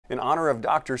In honor of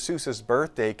Dr. Seuss's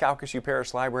birthday, Calcasieu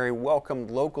Parish Library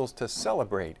welcomed locals to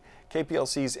celebrate.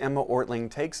 KPLC's Emma Ortling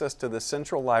takes us to the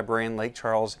Central Library in Lake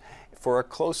Charles for a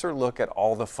closer look at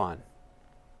all the fun.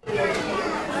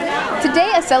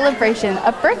 Today a celebration,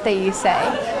 a birthday you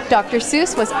say. Dr.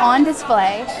 Seuss was on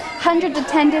display. Hundreds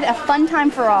attended, a fun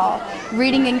time for all.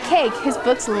 Reading and cake, his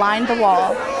books lined the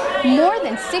wall. More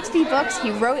than 60 books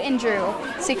he wrote and drew.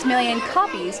 6 million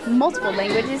copies, multiple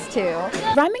languages too.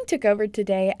 Rhyming took over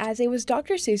today as it was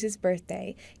Dr. Seuss's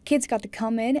birthday. Kids got to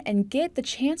come in and get the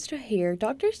chance to hear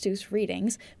Dr. Seuss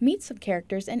readings, meet some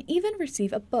characters, and even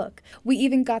receive a book. We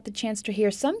even got the chance to hear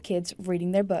some kids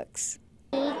reading their books.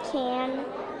 We can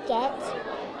get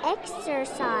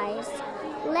exercise.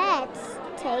 Let's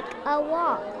take a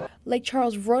walk. Lake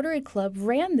Charles Rotary Club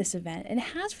ran this event and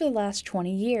has for the last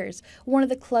 20 years. One of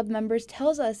the club members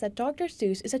tells us that Dr.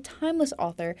 Seuss is a timeless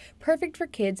author, perfect for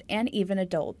kids and even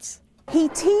adults. He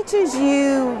teaches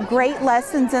you great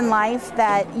lessons in life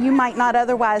that you might not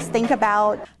otherwise think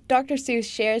about. Dr. Seuss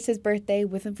shares his birthday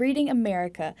with Reading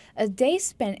America, a day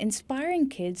spent inspiring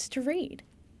kids to read.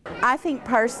 I think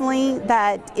personally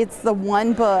that it's the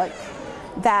one book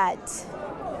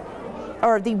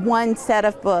or the one set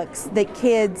of books that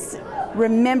kids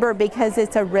remember because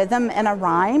it's a rhythm and a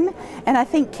rhyme, and I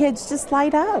think kids just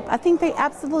light up. I think they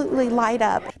absolutely light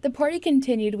up. The party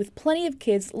continued with plenty of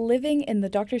kids living in the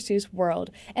Dr. Seuss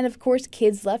world, and of course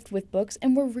kids left with books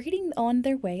and were reading on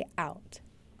their way out.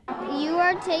 You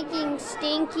are taking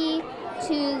Stinky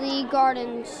to the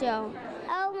garden show.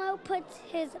 Elmo puts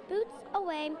his boots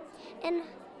away and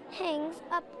hangs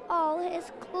up all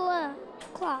his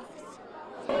cloths.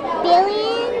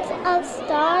 Billions of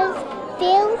stars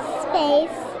fill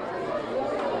space.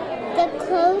 The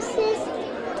closest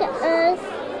to Earth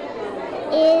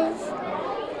is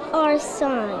our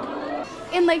sun.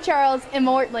 In Lake Charles,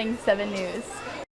 Emma Ortling, 7 News.